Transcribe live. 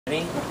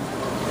Ready?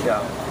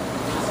 Go.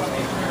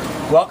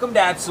 Welcome to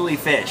Absolutely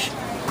Fish.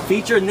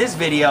 Featured in this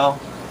video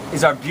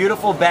is our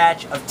beautiful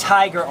batch of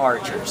tiger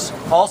archers,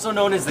 also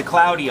known as the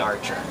cloudy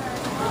archer.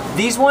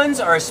 These ones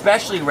are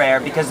especially rare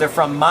because they're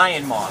from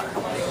Myanmar.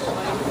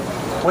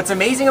 What's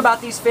amazing about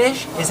these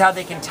fish is how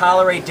they can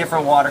tolerate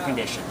different water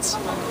conditions.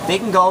 They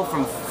can go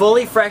from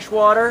fully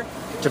freshwater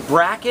to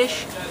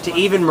brackish to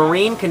even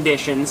marine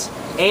conditions,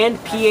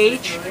 and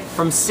pH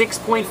from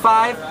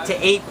 6.5 to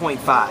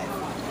 8.5.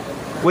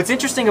 What's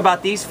interesting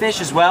about these fish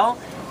as well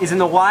is in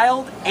the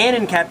wild and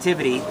in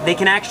captivity, they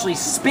can actually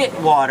spit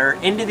water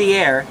into the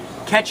air,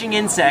 catching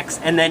insects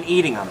and then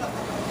eating them.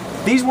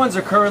 These ones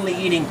are currently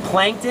eating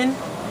plankton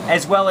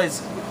as well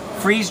as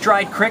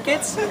freeze-dried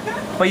crickets,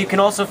 but you can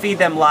also feed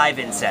them live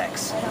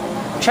insects.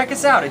 Check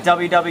us out at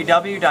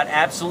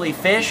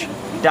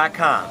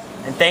www.absolutelyfish.com,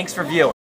 and thanks for viewing.